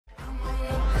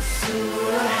to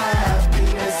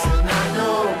happiness, and I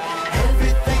know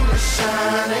everything that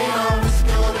shine ain't always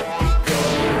gonna be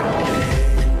gold.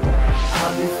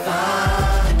 I'll be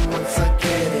fine once I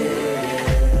get it.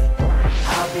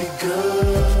 I'll be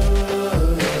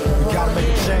good. We gotta make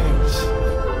a change.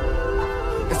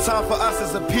 It's time for us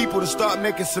as a people to start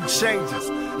making some changes.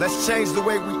 Let's change the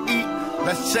way we eat,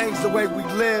 let's change the way we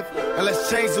live, and let's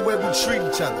change the way we treat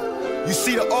each other. You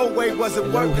see, the old way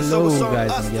wasn't working, so it's Hello, on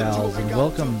guys us and to do gals, what we and gotta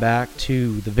welcome do. back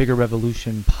to the Vigor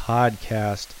Revolution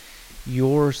podcast,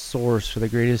 your source for the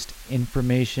greatest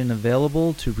information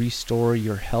available to restore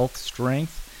your health,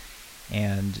 strength,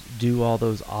 and do all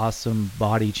those awesome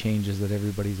body changes that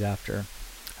everybody's after.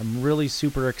 I'm really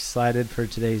super excited for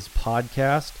today's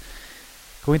podcast.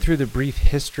 Going through the brief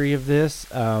history of this,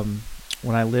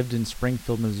 when I lived in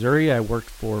Springfield, Missouri, I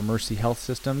worked for Mercy Health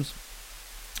Systems,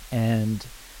 and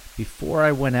before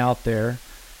I went out there,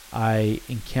 I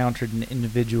encountered an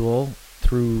individual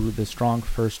through the Strong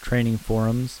First training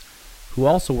forums who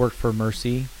also worked for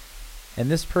Mercy,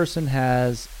 and this person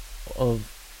has an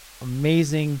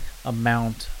amazing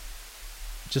amount,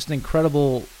 just an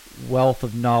incredible wealth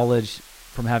of knowledge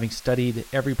from having studied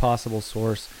every possible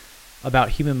source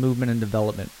about human movement and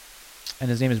development. And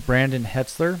his name is Brandon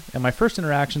Hetzler, and my first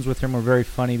interactions with him were very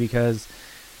funny because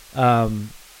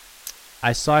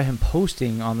I saw him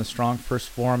posting on the Strong First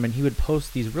forum, and he would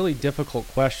post these really difficult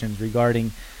questions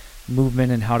regarding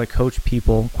movement and how to coach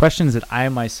people, questions that I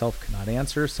myself could not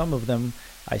answer. Some of them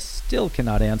I still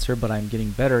cannot answer, but I'm getting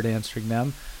better at answering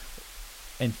them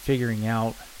and figuring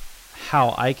out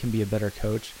how I can be a better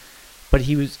coach. But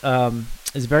he was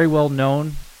is very well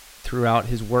known throughout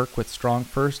his work with Strong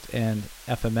First and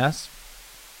FMS.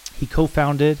 He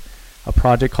co-founded a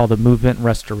project called the Movement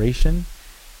Restoration,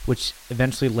 which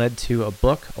eventually led to a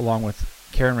book along with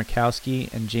Karen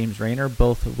Rakowski and James Rayner,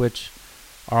 both of which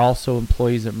are also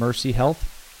employees at Mercy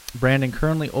Health. Brandon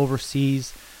currently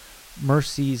oversees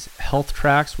Mercy's Health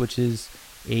Tracks, which is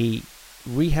a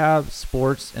rehab,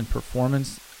 sports, and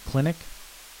performance clinic.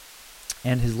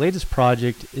 And his latest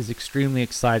project is extremely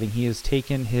exciting. He has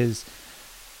taken his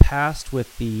past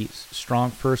with the Strong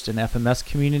First and FMS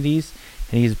communities,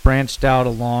 and he's branched out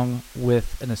along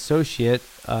with an associate,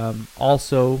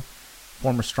 also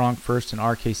former Strong First and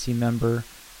RKC member,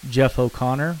 Jeff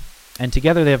O'Connor. And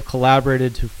together they have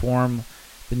collaborated to form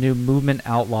the new Movement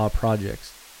Outlaw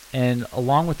projects. And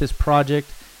along with this project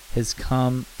has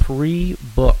come 3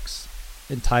 books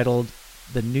entitled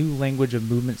the New Language of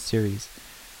Movement series.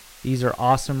 These are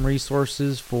awesome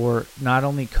resources for not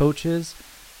only coaches,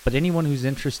 but anyone who's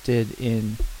interested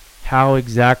in how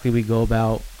exactly we go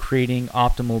about creating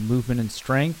optimal movement and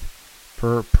strength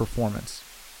for performance.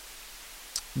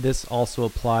 This also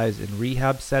applies in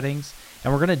rehab settings,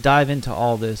 and we're going to dive into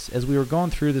all this. As we were going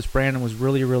through this, Brandon was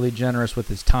really generous with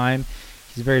his time.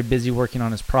 He's very busy working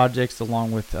on his projects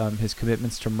along with his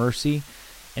commitments to Mercy,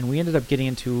 and we ended up getting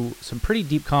into some pretty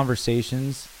deep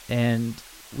conversations, and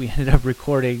we ended up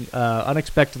recording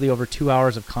unexpectedly over 2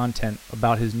 hours of content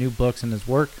about his new books and his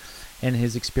work and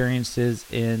his experiences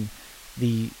in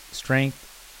the strength,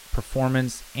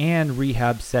 performance, and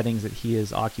rehab settings that he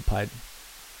has occupied.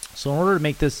 So in order to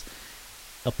make this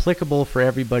applicable for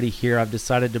everybody here, I've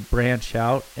decided to branch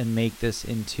out and make this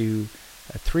into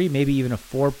a 3, maybe even a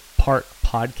 4-part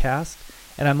podcast.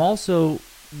 And I'm also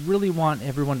really want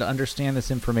everyone to understand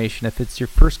this information. If it's your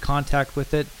first contact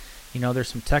with it, there's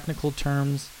some technical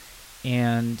terms,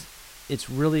 and it's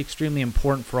really extremely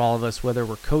important for all of us, whether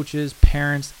we're coaches,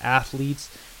 parents, athletes,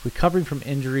 recovering from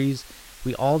injuries.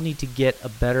 We all need to get a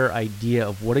better idea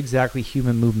of what exactly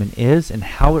human movement is and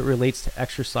how it relates to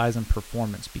exercise and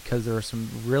performance, because there are some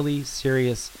really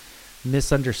serious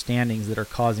misunderstandings that are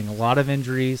causing a lot of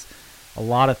injuries, a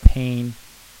lot of pain,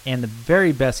 and the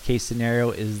very best case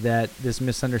scenario is that this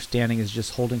misunderstanding is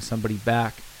just holding somebody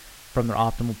back from their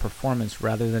optimal performance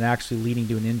rather than actually leading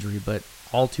to an injury. But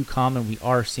all too common, we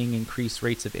are seeing increased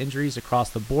rates of injuries across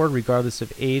the board, regardless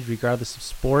of age, regardless of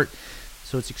sport.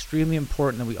 So it's extremely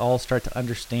important that we all start to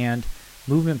understand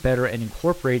movement better and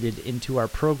incorporate it into our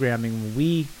programming when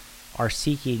we are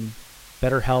seeking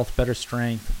better health, better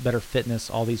strength, better fitness,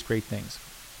 all these great things.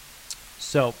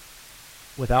 So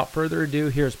without further ado,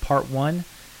 here's part 1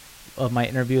 of my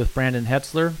interview with Brandon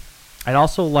Hetzler. I'd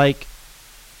also like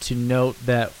to note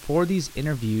that for these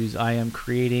interviews I am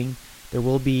creating, there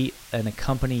will be an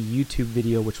accompanying YouTube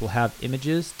video which will have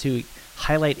images to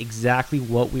highlight exactly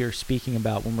what we are speaking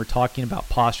about when we're talking about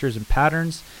postures and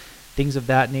patterns, things of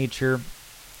that nature.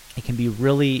 It can be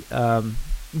really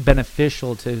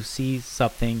beneficial to see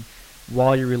something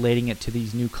while you're relating it to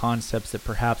these new concepts that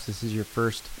perhaps this is your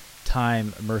first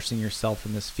time immersing yourself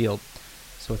in this field.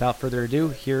 So without further ado,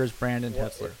 here is Brandon Well,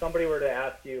 Hetzler. if somebody were to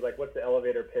ask you, like, what's the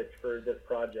elevator pitch for this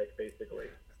project, basically?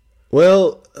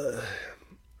 Well,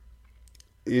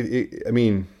 I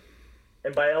mean,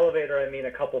 And by elevator, I mean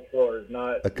a couple floors,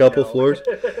 not a couple floors.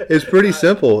 It's pretty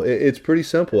simple. It's pretty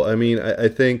simple. I mean, I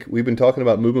think we've been talking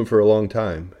about movement for a long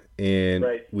time, and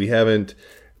Right.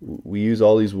 we use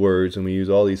all these words and we use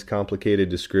all these complicated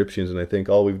descriptions, and I think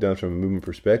all we've done from a movement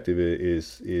perspective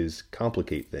is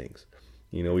complicate things.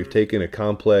 You know, we've taken a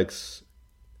complex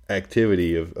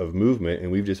activity of movement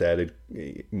and we've just added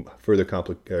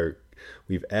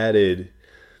we've added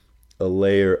a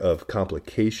layer of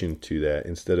complication to that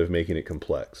instead of making it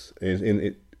complex.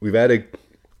 We've added,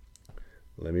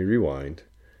 let me rewind,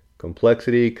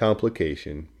 complexity,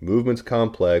 complication, movement's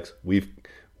complex.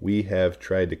 We have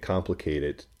tried to complicate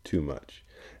it too much.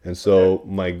 And so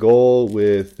my goal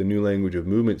with the New Language of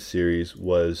Movement series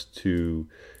was to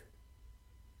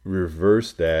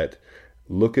reverse that,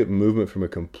 look at movement from a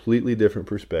completely different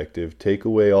perspective, take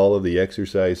away all of the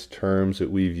exercise terms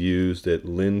that we've used that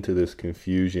lend to this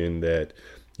confusion that,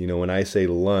 you know, when I say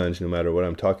lunge, no matter what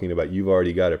I'm talking about, you've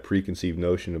already got a preconceived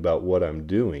notion about what I'm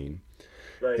doing.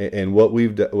 Right. And what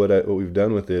we've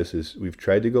done with this is we've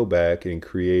tried to go back and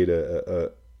create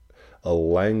a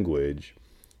language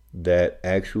that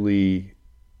actually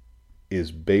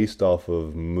is based off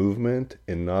of movement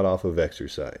and not off of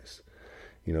exercise.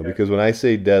 You know, because when I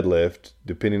say deadlift,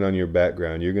 depending on your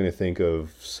background, you're going to think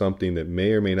of something that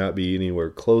may or may not be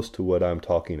anywhere close to what I'm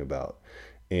talking about.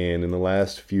 And in the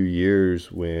last few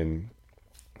years, when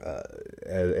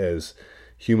as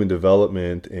human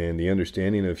development and the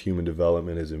understanding of human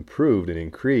development has improved and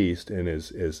increased and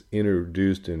has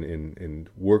introduced and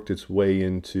worked its way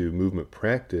into movement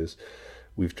practice,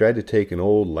 we've tried to take an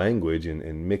old language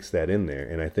and mix that in there.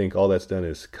 And I think all that's done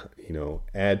is, you know,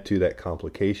 add to that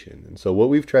complication. And so what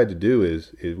we've tried to do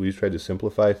is we've tried to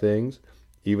simplify things,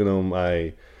 even though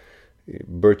my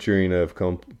butchering of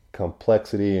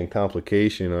complexity and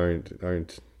complication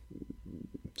aren't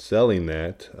selling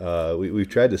that. We've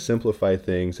tried to simplify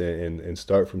things and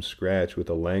start from scratch with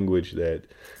a language that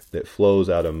flows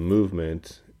out of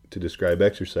movement to describe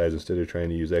exercise instead of trying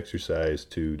to use exercise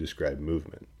to describe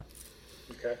movement.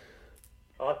 Okay.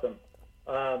 Awesome.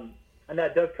 And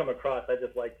that does come across. I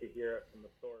just like to hear it from the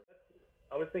source.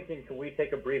 I was thinking, can we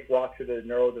take a brief walk through the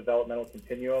neurodevelopmental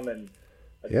continuum and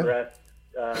address,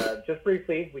 just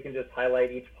briefly, we can just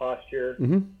highlight each posture,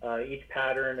 each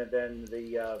pattern, and then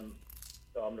the,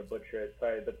 so I'm going to butcher it,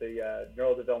 sorry, but the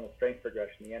neurodevelopmental strength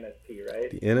progression, the NSP, right?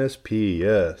 The NSP,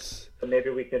 yes. So maybe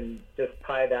we can just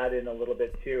tie that in a little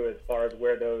bit too, as far as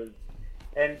where those,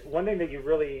 and one thing that you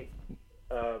really,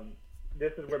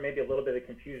 this is where maybe a little bit of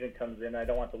confusion comes in. I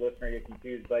don't want the listener to get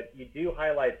confused, but you do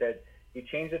highlight that you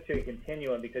change it to a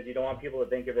continuum because you don't want people to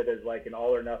think of it as like an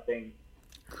all or nothing.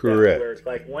 Correct. Where it's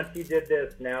like, once you did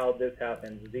this, now this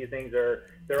happens. These things there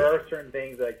are certain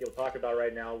things like you'll talk about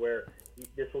right now where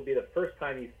this will be the first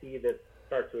time you see this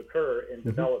start to occur in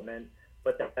development,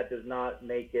 but that does not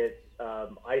make it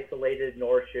isolated,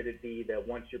 nor should it be that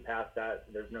once you're past that,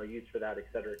 there's no use for that, et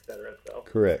cetera, et cetera. So,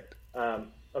 correct.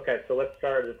 Okay, so let's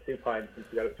start at supine since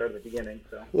we got to start at the beginning.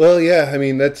 So. Well, yeah, I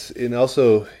mean and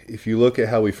also if you look at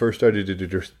how we first started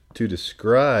to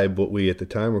describe what we at the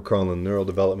time were calling the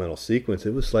neurodevelopmental sequence,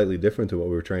 it was slightly different to what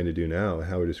we were trying to do now,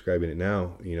 how we're describing it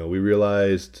now. You know, we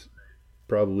realized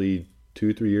probably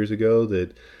 2-3 years ago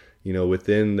that, you know,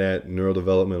 within that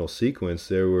neurodevelopmental sequence,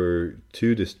 there were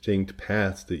two distinct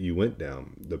paths that you went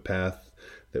down. The path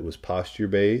that was posture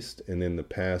based, and then the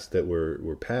paths that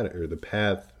were pattern, or the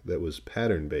path that was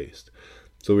pattern based.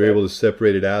 So we were able to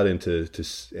separate it out into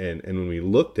and when we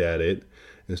looked at it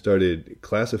and started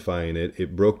classifying it,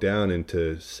 it broke down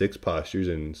into 6 postures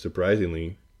and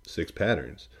surprisingly 6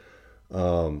 patterns.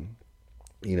 You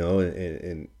know,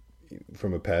 and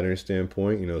from a pattern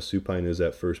standpoint, you know, supine is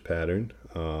that first pattern.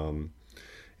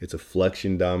 It's a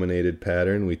flexion dominated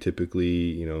pattern. We typically,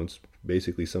 you know, it's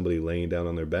basically somebody laying down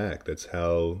on their back. That's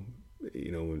how,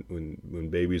 you know, when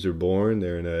babies are born,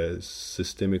 they're in a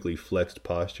systemically flexed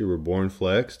posture. We're born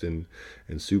flexed, and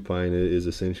supine is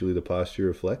essentially the posture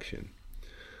of flexion.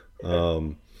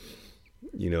 You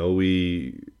know,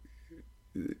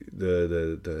 I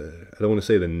don't want to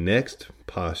say the next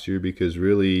posture, because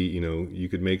really, you know, you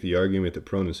could make the argument that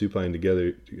prone and supine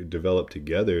together develop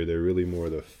together. They're really more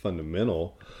the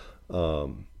fundamental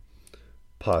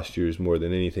postures more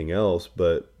than anything else,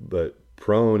 but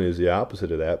prone is the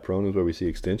opposite of that. Prone is where we see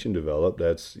extension develop.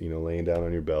 That's, you know, laying down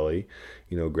on your belly,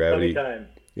 you know, gravity. Tummy time.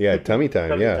 Yeah, tummy time.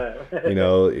 Tummy Yeah. time. You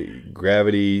know,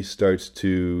 gravity starts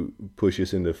to push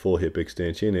us into full hip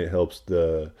extension. It helps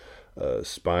the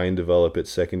spine develop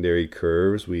its secondary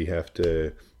curves. We have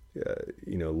to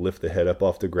lift the head up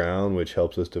off the ground, which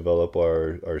helps us develop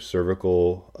our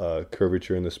cervical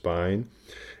curvature in the spine.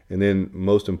 And then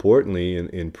most importantly,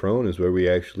 in prone is where we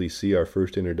actually see our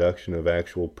first introduction of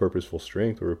actual purposeful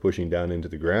strength, where we're pushing down into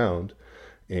the ground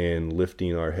and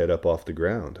lifting our head up off the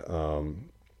ground.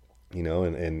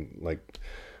 And like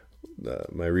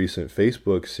my recent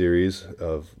Facebook series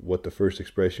of what the first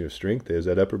expression of strength is,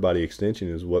 that upper body extension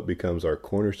is what becomes our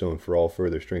cornerstone for all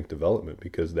further strength development,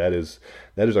 because that is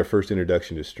our first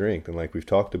introduction to strength. And like we've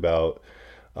talked about,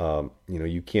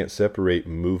 you can't separate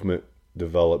movement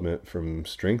development from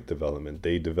strength development.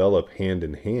 They develop hand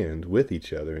in hand with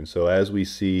each other. And so as we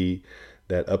see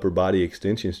that upper body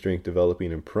extension strength developing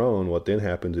in prone, what then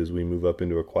happens is we move up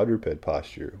into a quadruped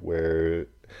posture where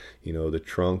the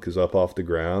trunk is up off the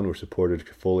ground. We're supported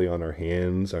fully on our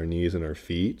hands, our knees, and our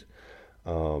feet.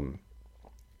 The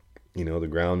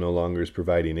ground no longer is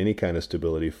providing any kind of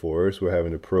stability for us. We're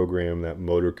having to program that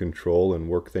motor control and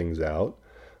work things out.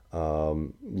 A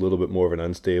little bit more of an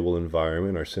unstable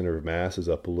environment. Our center of mass is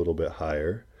up a little bit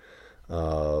higher.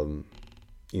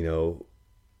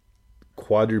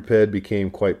 Quadruped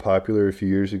became quite popular a few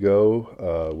years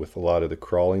ago with a lot of the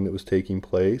crawling that was taking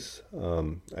place.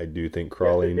 I do think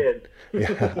crawling,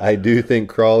 I do think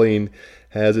crawling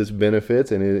has its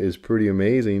benefits and it is pretty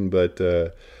amazing. But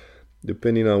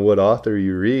depending on what author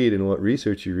you read and what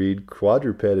research you read,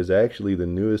 quadruped is actually the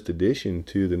newest addition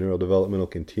to the neurodevelopmental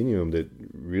continuum that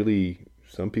really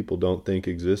some people don't think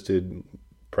existed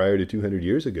prior to 200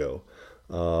 years ago.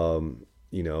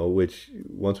 Which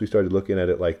once we started looking at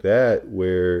it like that,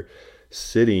 where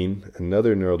sitting,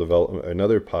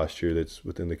 another posture that's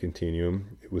within the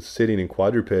continuum, with sitting and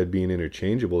quadruped being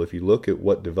interchangeable, if you look at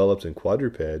what develops in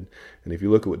quadruped and if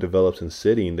you look at what develops in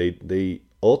sitting, they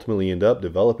ultimately end up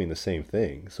developing the same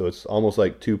thing. So it's almost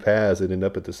like two paths that end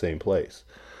up at the same place.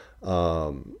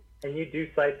 And you do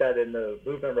cite that in the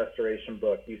movement restoration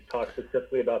book. You talk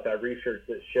specifically about that research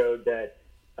that showed that,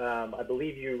 I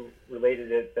believe you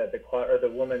related it that the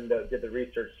woman that did the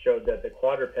research showed that the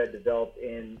quadruped developed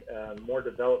in more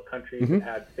developed countries that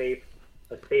had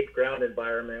a safe ground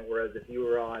environment, whereas if you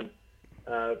were on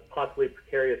possibly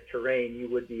precarious terrain, you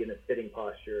would be in a sitting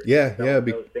posture.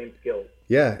 Those same skills.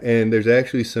 Yeah, and there's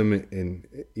actually some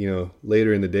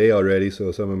later in the day already,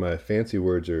 so some of my fancy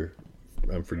words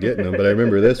I'm forgetting them, but I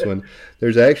remember this one.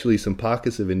 There's actually some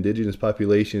pockets of indigenous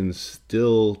populations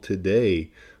still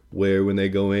today where when they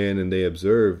go in and they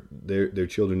observe, their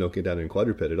children don't get down in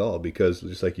quadruped at all, because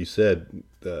just like you said,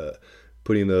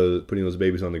 putting those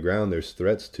babies on the ground, there's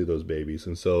threats to those babies.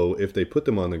 And so if they put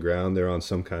them on the ground, they're on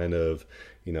some kind of,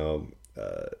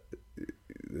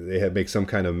 make some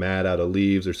kind of mat out of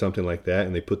leaves or something like that,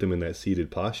 and they put them in that seated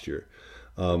posture.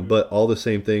 But all the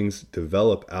same things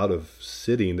develop out of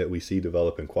sitting that we see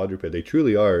develop in quadruped. They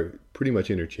truly are pretty much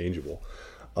interchangeable.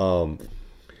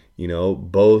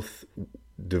 Both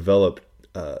develop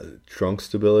trunk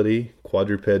stability.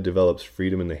 Quadruped develops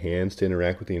freedom in the hands to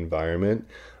interact with the environment.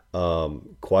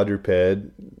 Quadruped,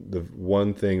 the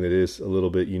one thing that is a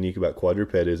little bit unique about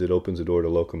quadruped is it opens the door to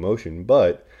locomotion,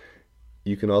 but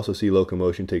you can also see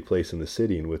locomotion take place in the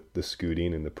sitting with the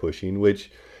scooting and the pushing,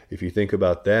 which, if you think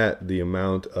about that, the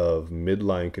amount of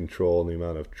midline control and the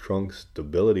amount of trunk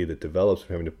stability that develops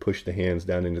from having to push the hands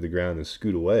down into the ground and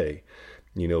scoot away,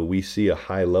 we see a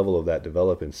high level of that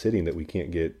develop in sitting that we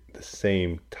can't get the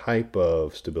same type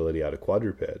of stability out of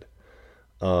quadruped.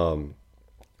 From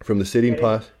the sitting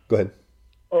posture, go ahead.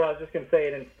 Oh, I was just going to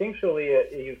say, and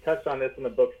instinctually, you've touched on this in the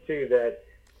books too, that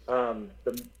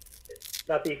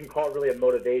not that you can call it really a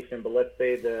motivation, but let's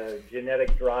say the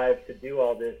genetic drive to do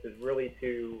all this is really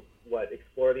to,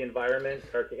 explore the environment,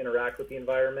 start to interact with the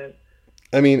environment?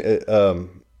 I mean,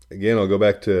 again, I'll go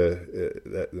back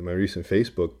to my recent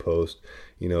Facebook post.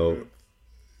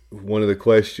 One of the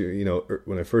questions,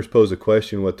 when I first posed the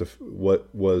question, what's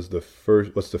the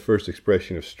first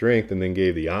expression of strength, and then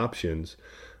gave the options.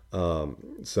 One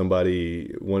of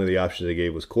the options they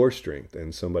gave was core strength,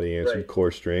 and somebody answered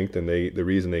core strength, and the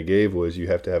reason they gave was you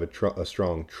have to have a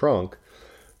strong trunk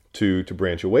to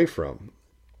branch away from.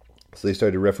 So they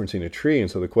started referencing a tree, and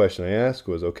so the question I asked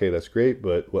was, okay, that's great,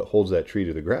 but what holds that tree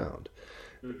to the ground?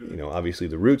 Mm-hmm. Obviously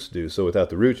the roots do. So without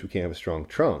the roots, we can't have a strong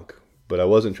trunk. But I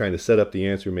wasn't trying to set up the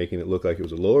answer, making it look like it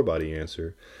was a lower body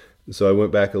answer. So I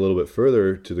went back a little bit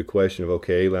further to the question of,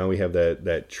 okay, now we have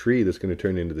that tree that's going to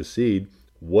turn into the seed.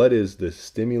 What is the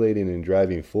stimulating and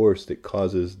driving force that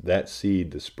causes that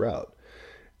seed to sprout?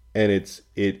 And it's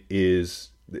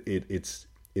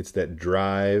that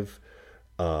drive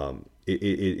it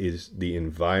is the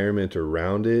environment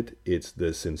around it. It's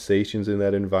the sensations in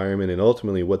that environment, and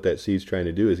ultimately what that seed's trying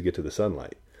to do is get to the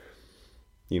sunlight.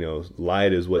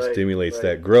 Light is what stimulates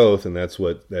that growth, and that's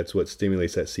what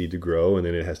stimulates that seed to grow, and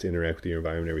then it has to interact with the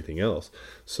environment and everything else.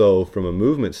 So from a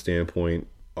movement standpoint,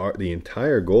 the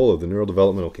entire goal of the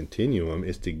neurodevelopmental continuum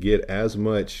is to get as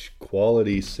much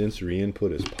quality sensory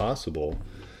input as possible.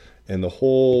 And the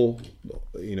whole,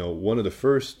 one of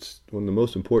the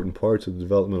most important parts of the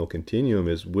developmental continuum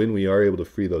is when we are able to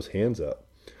free those hands up.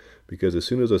 Because as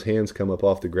soon as those hands come up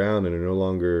off the ground and are no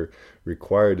longer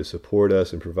required to support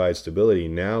us and provide stability,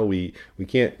 now we're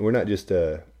not just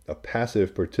a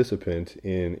passive participant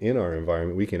in our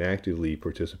environment. We can actively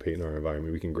participate in our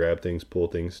environment. We can grab things, pull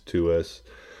things to us,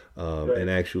 and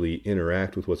actually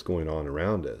interact with what's going on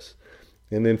around us.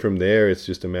 And then from there, it's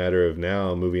just a matter of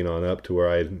now moving on up to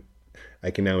where I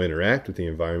can now interact with the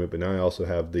environment, but now I also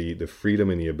have the freedom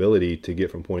and the ability to get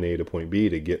from point A to point B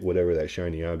to get whatever that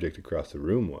shiny object across the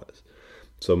room was.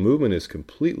 So movement is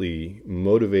completely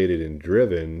motivated and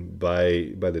driven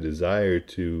by the desire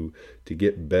to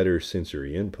get better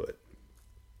sensory input.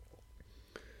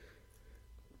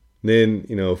 Then,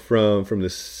 from the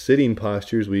sitting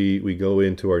postures, we go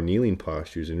into our kneeling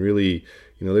postures, and really,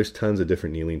 there's tons of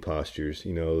different kneeling postures.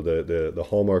 The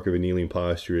hallmark of a kneeling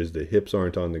posture is the hips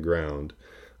aren't on the ground.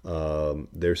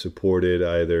 They're supported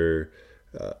either,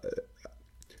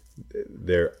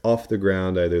 they're off the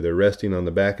ground, either they're resting on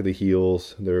the back of the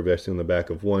heels, they're resting on the back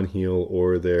of one heel,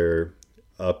 or they're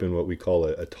up in what we call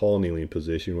a tall kneeling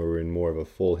position, where we're in more of a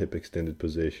full hip extended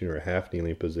position or a half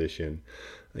kneeling position.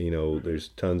 There's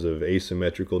tons of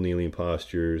asymmetrical kneeling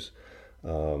postures.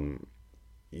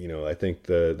 I think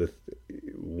the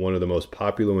one of the most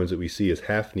popular ones that we see is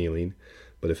half kneeling.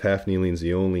 But if half kneeling is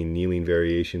the only kneeling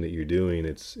variation that you're doing,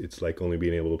 it's like only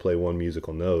being able to play one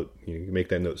musical note. You can make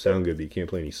that note sound good, but you can't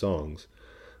play any songs.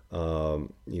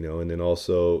 And then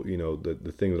also,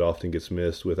 the thing that often gets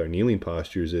missed with our kneeling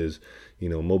postures is,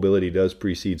 mobility does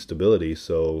precede stability.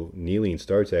 So kneeling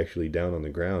starts actually down on the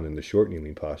ground in the short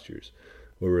kneeling postures,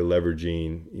 where we're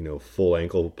leveraging, full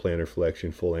ankle plantar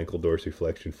flexion, full ankle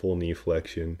dorsiflexion, full knee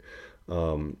flexion.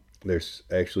 There's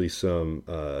actually some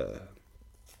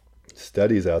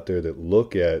studies out there that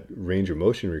look at range of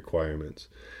motion requirements,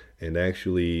 and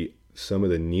actually some of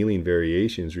the kneeling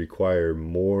variations require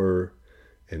more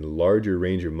and larger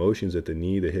range of motions at the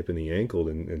knee, the hip, and the ankle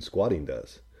than squatting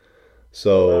does.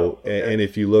 So, and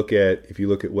if you look at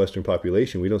Western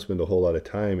population, we don't spend a whole lot of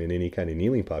time in any kind of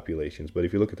kneeling populations. But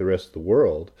if you look at the rest of the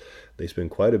world, they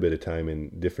spend quite a bit of time in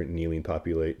different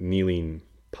kneeling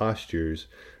postures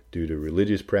due to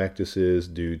religious practices,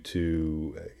 due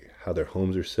to how their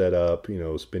homes are set up,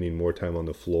 spending more time on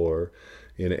the floor.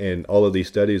 And all of these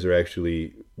studies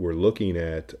we're looking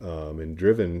at and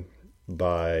driven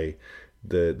by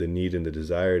the need and the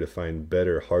desire to find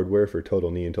better hardware for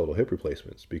total knee and total hip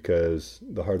replacements, because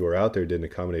the hardware out there didn't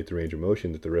accommodate the range of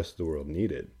motion that the rest of the world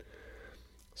needed.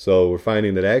 So we're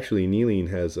finding that actually kneeling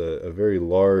has a very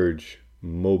large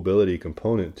mobility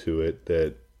component to it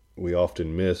that we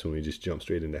often miss when we just jump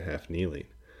straight into half kneeling.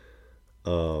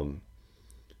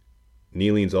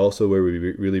 Kneeling's also where we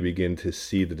really begin to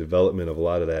see the development of a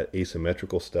lot of that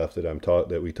asymmetrical stuff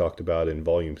that we talked about in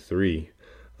volume 3.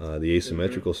 The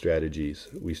asymmetrical strategies,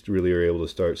 we really are able to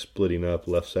start splitting up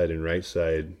left side and right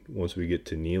side once we get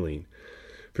to kneeling.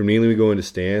 From kneeling, we go into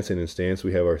stance, and in stance,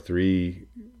 we have our three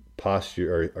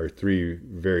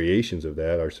variations of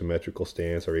that: our symmetrical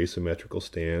stance, our asymmetrical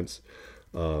stance,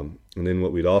 and then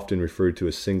what we'd often refer to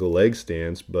as single leg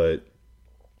stance. But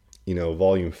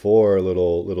volume 4, a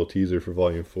little teaser for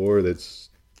volume 4 that's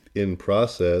in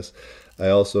process. I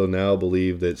also now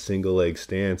believe that single leg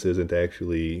stance isn't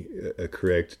actually a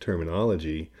correct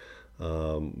terminology.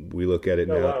 We look at it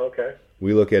now. Wow, okay.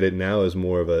 We look at it now as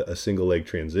more of a single leg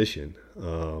transition.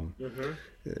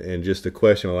 And just a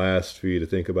question I'll ask for you to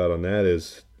think about on that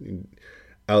is,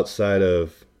 outside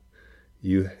of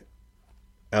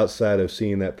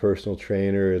seeing that personal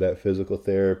trainer or that physical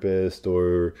therapist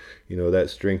or that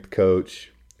strength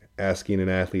coach asking an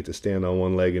athlete to stand on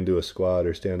one leg and do a squat,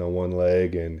 or stand on one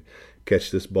leg and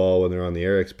catch this ball when they're on the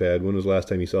RX pad, when was the last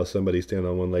time you saw somebody stand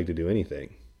on one leg to do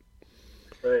anything?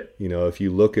 Right. If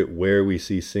you look at where we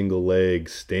see single leg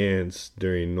stance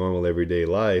during normal everyday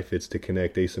life, it's to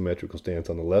connect asymmetrical stance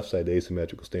on the left side,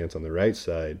 asymmetrical stance on the right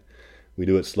side. We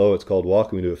do it slow, it's called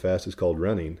walking. We do it fast, it's called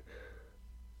running.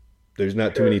 There's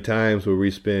not too many times where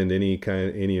we spend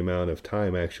any amount of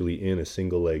time actually in a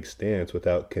single leg stance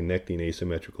without connecting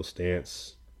asymmetrical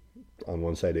stance on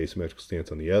one side, asymmetrical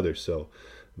stance on the other. So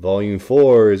volume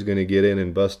 4 is going to get in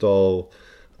and bust all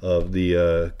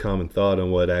the common thought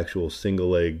on what actual single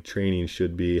leg training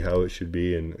should be, how it should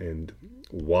be, and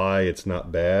why it's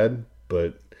not bad,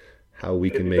 but how we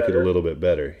can make it a little bit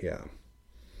better. Yeah.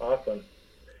 Awesome.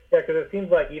 Yeah, because it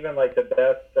seems like even like the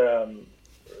best,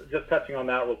 just touching on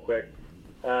that real quick,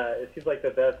 it seems like the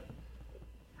best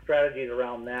strategies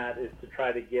around that is to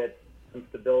try to get some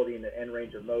stability in the end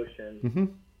range of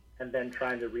motion, and then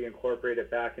trying to reincorporate it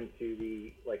back into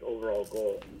the like overall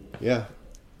goal. Yeah.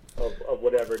 Of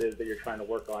whatever it is that you're trying to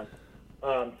work on.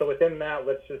 So within that,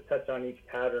 let's just touch on each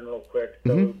pattern real quick.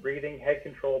 So breathing, head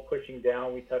control, pushing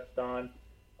down, we touched on.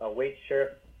 Weight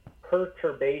shift,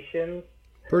 perturbations.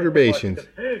 Yeah.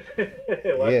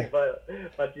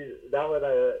 That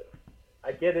one,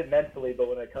 I get it mentally, but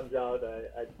when it comes out,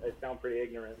 I sound pretty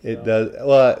ignorant. It does.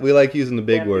 Well, we like using the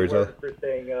big words. For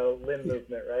saying limb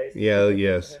movement, right? Yeah,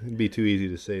 yes. It'd be too easy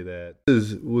to say that.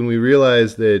 This is when we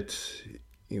realized that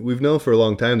we've known for a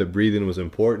long time that breathing was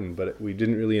important, but we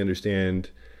didn't really understand.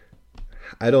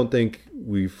 I don't think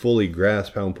we fully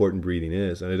grasp how important breathing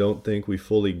is, and I don't think we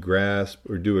fully grasp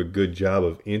or do a good job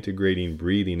of integrating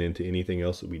breathing into anything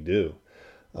else that we do.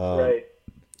 Right.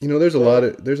 You know, there's a lot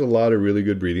of really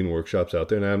good breathing workshops out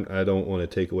there, and I don't want to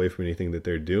take away from anything that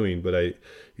they're doing, but I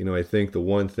think the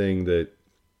one thing that,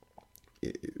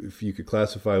 if you could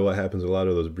classify what happens in a lot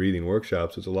of those breathing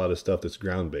workshops, it's a lot of stuff that's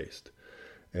ground based,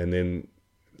 and then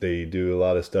they do a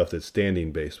lot of stuff that's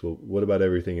standing based. Well, what about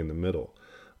everything in the middle?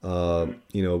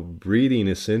 Breathing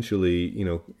essentially,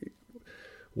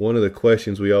 one of the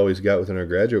questions we always got within our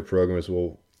graduate program is,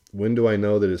 well, when do I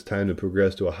know that it's time to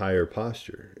progress to a higher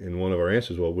posture? And one of our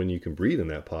answers, well, when you can breathe in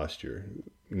that posture.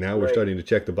 Now we're starting to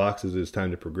check the boxes. It's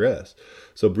time to progress.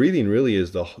 So breathing really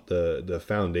is the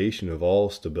foundation of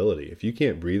all stability. If you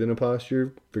can't breathe in a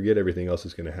posture, forget everything else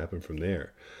that's going to happen from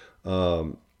there.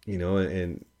 And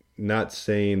not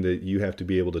saying that you have to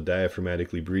be able to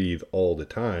diaphragmatically breathe all the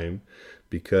time,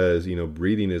 because,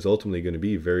 breathing is ultimately going to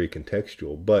be very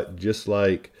contextual. But just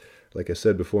like I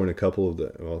said before in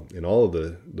in all of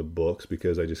the books,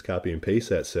 because I just copy and paste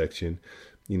that section,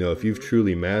 if you've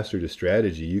truly mastered a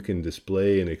strategy, you can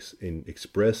display and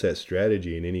express that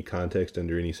strategy in any context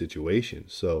under any situation.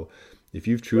 So if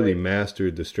you've truly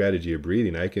mastered the strategy of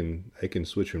breathing, I can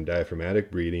switch from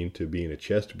diaphragmatic breathing to being a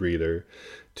chest breather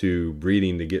to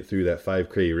breathing to get through that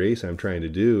 5K race I'm trying to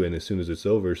do. And as soon as it's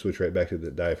over, switch right back to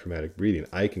the diaphragmatic breathing.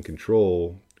 I can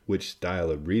control which style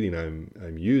of breathing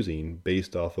I'm using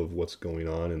based off of what's going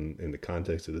on in the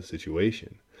context of the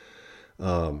situation.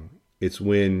 It's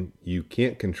when you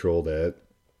can't control that,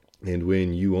 and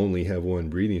when you only have one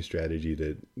breathing strategy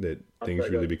that things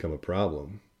really become a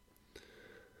problem.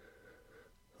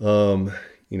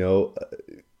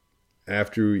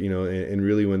 After, and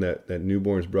really when that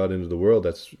newborn's brought into the world,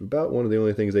 that's about one of the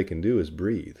only things they can do is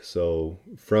breathe. So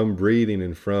from breathing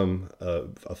and from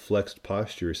a flexed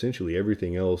posture, essentially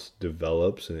everything else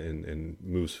develops and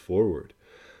moves forward.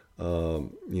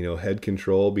 Head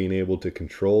control, being able to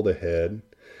control the head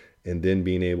and then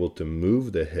being able to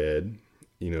move the head,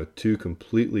 two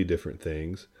completely different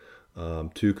things.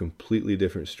 Two completely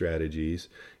different strategies,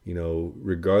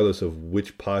 regardless of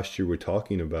which posture we're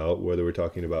talking about, whether we're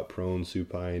talking about prone,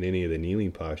 supine, any of the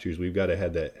kneeling postures, we've got to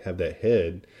have that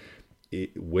head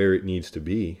where it needs to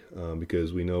be,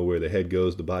 because we know where the head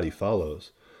goes, the body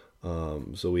follows.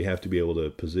 So we have to be able to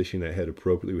position that head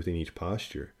appropriately within each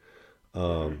posture.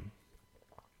 Both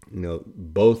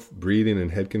breathing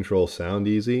and head control sound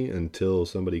easy until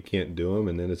somebody can't do them,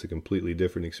 and then it's a completely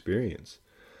different experience.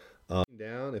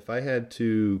 Down, if I had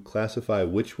to classify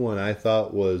which one I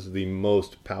thought was the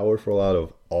most powerful out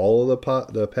of all of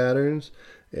the patterns,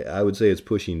 I would say it's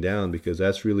pushing down, because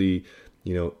that's really,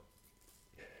 the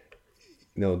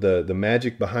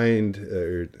magic behind,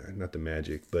 or not the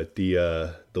magic, but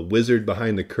the wizard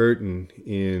behind the curtain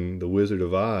in The Wizard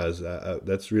of Oz.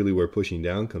 That's really where pushing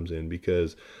down comes in,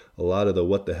 because a lot of the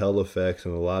what the hell effects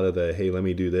and a lot of the, hey, let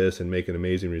me do this and make an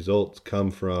amazing results come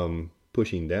from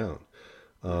pushing down.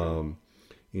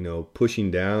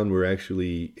 Pushing down, we're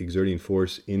actually exerting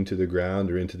force into the ground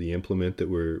or into the implement that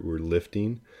we're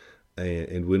lifting.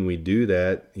 And when we do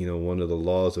that, one of the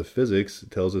laws of physics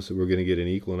tells us that we're going to get an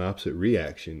equal and opposite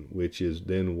reaction, which is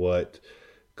then what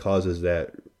causes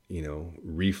that,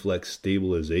 reflex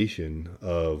stabilization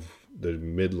of the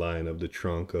midline of the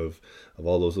trunk of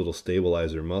all those little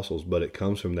stabilizer muscles. But it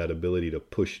comes from that ability to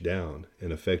push down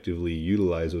and effectively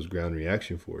utilize those ground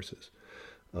reaction forces.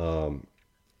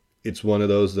 It's one of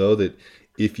those, though, that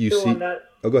if you see...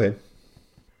 Oh, go ahead.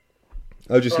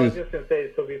 I was just going to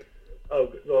say, go ahead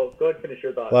and finish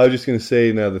your thought. Well, I was just going to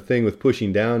say, now the thing with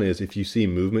pushing down is if you see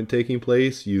movement taking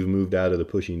place, you've moved out of the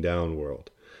pushing down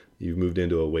world. You've moved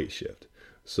into a weight shift.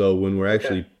 So when we're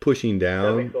actually pushing That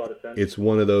down, makes a lot of sense. it's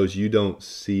one of those you don't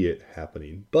see it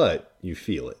happening, but you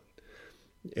feel it.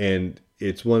 And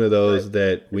it's one of those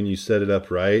that when you set it up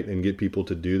right and get people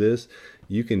to do this,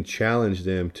 you can challenge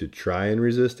them to try and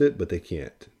resist it, but they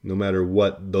can't. No matter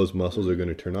what, those muscles are going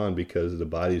to turn on because the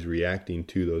body's reacting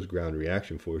to those ground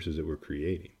reaction forces that we're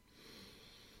creating.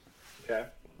 Okay.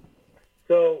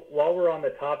 So while we're on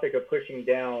the topic of pushing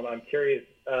down, I'm curious,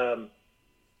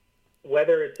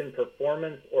 whether it's in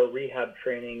performance or rehab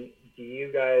training, do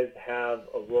you guys have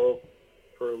a role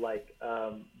for like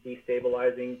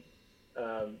destabilizing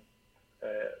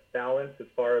balance as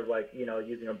far as like, you know,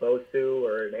 using a BOSU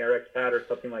or an RX pad or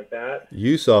something like that?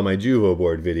 You saw my Juvo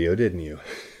board video, didn't you?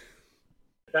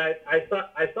 I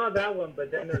saw that one,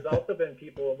 but then there's also been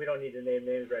people, and we don't need to name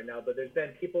names right now, but there's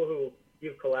been people who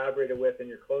you've collaborated with and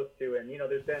you're close to, and you know,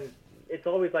 it's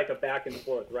always like a back and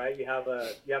forth, right? You have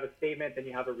a statement, then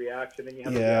you have a reaction, then you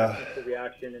have a reaction to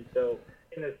reaction, and so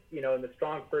in this, you know, in the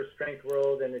strong first strength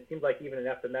world, and it seems like even in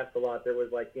FMS a lot, there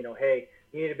was like, you know, hey,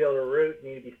 you need to be able to root, you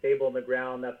need to be stable on the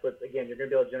ground. That's what, again, you're going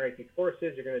to be able to generate these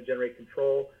forces, you're going to generate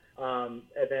control. And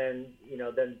then, you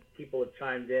know, then people have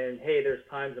chimed in, hey, there's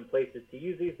times and places to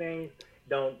use these things.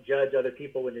 Don't judge other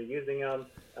people when you're using them.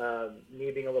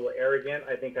 Me being a little arrogant,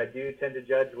 I think I do tend to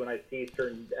judge when I see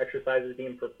certain exercises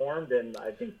being performed, and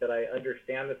I think that I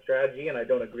understand the strategy and I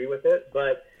don't agree with it.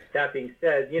 But that being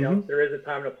said, you know, there is a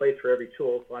time and a place for every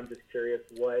tool. So I'm just curious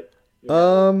what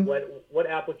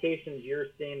applications you're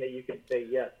seeing that you can say,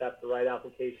 yes, that's the right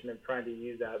application of trying to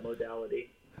use that modality.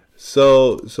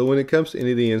 So when it comes to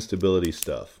any of the instability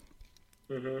stuff,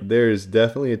 there's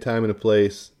definitely a time and a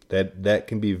place that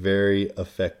can be very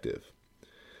effective.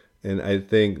 And I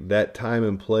think that time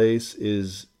and place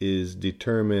is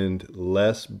determined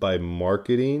less by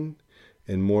marketing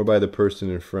and more by the person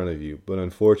in front of you. But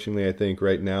unfortunately, I think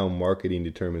right now marketing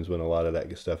determines when a lot of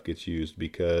that stuff gets used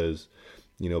because,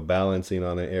 you know, balancing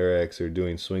on an RX or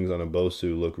doing swings on a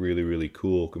BOSU look really, really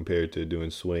cool compared to doing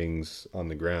swings on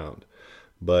the ground.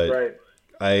 But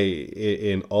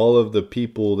in all of the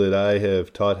people that I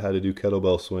have taught how to do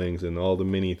kettlebell swings and all the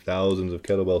many thousands of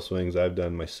kettlebell swings I've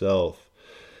done myself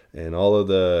and all of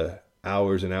the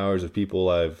hours and hours of people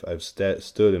I've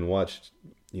stood and watched,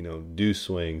 you know, do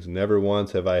swings, never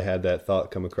once have I had that thought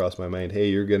come across my mind, hey,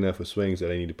 you're good enough with swings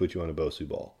that I need to put you on a BOSU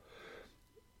ball.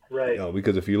 Right. You know,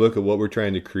 because if you look at what we're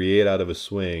trying to create out of a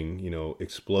swing, you know,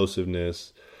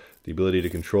 explosiveness, the ability to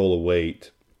control a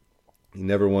weight,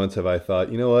 never once have I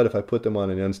thought, you know what, if I put them on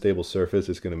an unstable surface,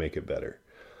 it's going to make it better.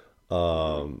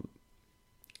 You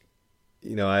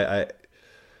know,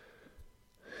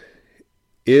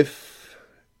 if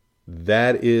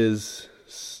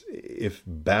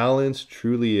balance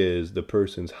truly is the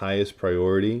person's highest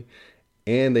priority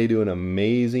and they do an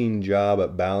amazing job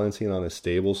at balancing on a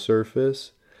stable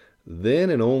surface, then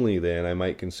and only then I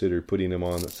might consider putting them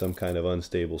on some kind of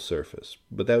unstable surface.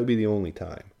 But that would be the only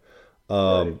time.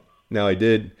 Now I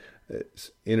did,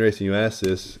 it's interesting you asked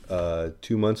this,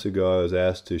 2 months ago I was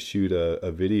asked to shoot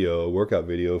a workout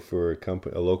video for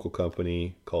a local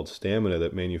company called Stamina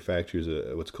that manufactures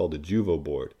what's called a Juvo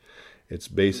board. It's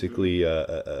basically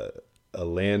a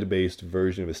land-based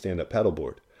version of a stand-up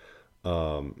paddleboard.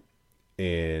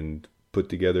 And put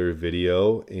together a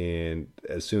video, and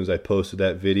as soon as I posted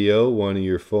that video, one of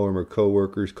your former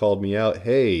coworkers called me out,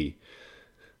 hey,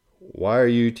 why are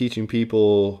you teaching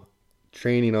people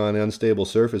training on unstable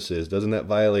surfaces? Doesn't that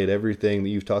violate everything that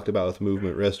you've talked about with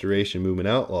movement restoration, movement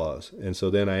outlaws? And so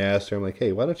then I asked her, I'm like,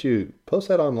 hey, why don't you post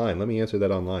that online? Let me answer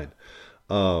that online.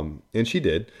 And she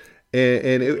did.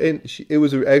 And it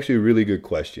was actually a really good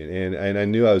question. And I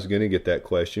knew I was going to get that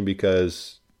question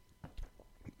because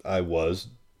I was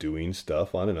doing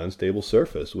stuff on an unstable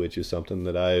surface, which is something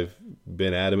that I've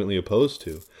been adamantly opposed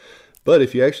to. But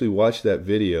if you actually watch that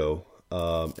video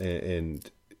and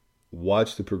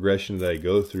watch the progression that I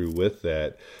go through with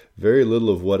that, very little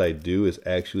of what I do is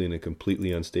actually in a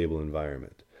completely unstable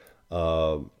environment.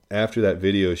 After that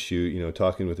video shoot, you know,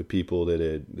 talking with the people that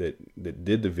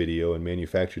did the video and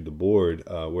manufactured the board,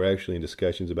 we're actually in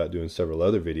discussions about doing several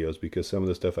other videos because some of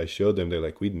the stuff I showed them, they're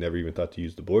like, we'd never even thought to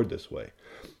use the board this way.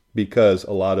 Because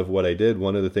a lot of what I did,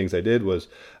 one of the things I did was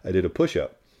I did a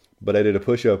push-up. But I did a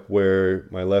push-up where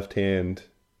my left hand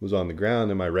was on the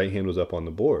ground and my right hand was up on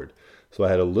the board. So I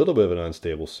had a little bit of an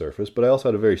unstable surface, but I also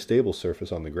had a very stable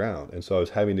surface on the ground. And so I was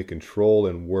having to control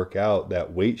and work out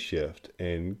that weight shift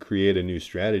and create a new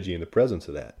strategy in the presence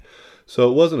of that.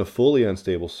 So it wasn't a fully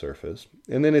unstable surface.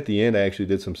 And then at the end, I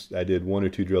did one or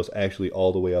two drills actually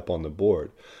all the way up on the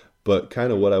board. But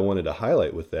kind of what I wanted to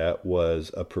highlight with that was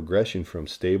a progression from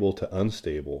stable to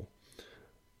unstable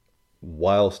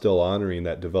while still honoring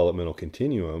that developmental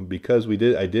continuum, because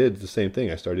I did the same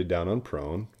thing. I started down on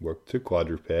prone, worked to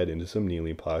quadruped, into some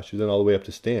kneeling postures, and all the way up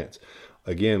to stance.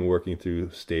 Again, working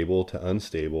through stable to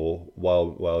unstable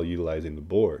while utilizing the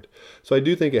board. So I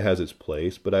do think it has its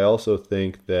place, but I also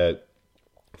think that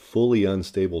fully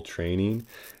unstable training,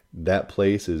 that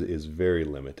place is very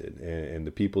limited, and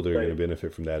the people that are going to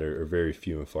benefit from that are very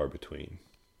few and far between.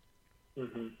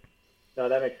 Mm-hmm. No,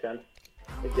 that makes sense.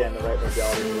 Again, the right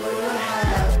modality.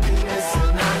 Happiness,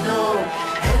 and I know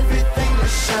everything that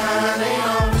shine ain't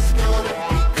always gonna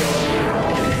be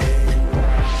gold.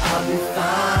 I'll be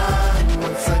fine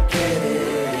once I get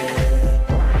it.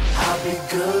 I'll be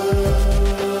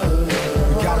good.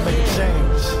 We gotta make a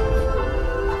change.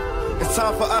 It's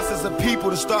time for us as a people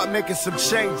to start making some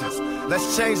changes.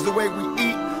 Let's change the way we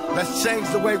eat, let's change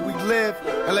the way we live,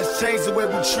 and let's change the way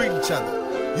we treat each other.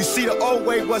 You see, the old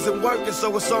way wasn't working,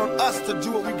 so it's on us to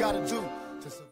do what we gotta do.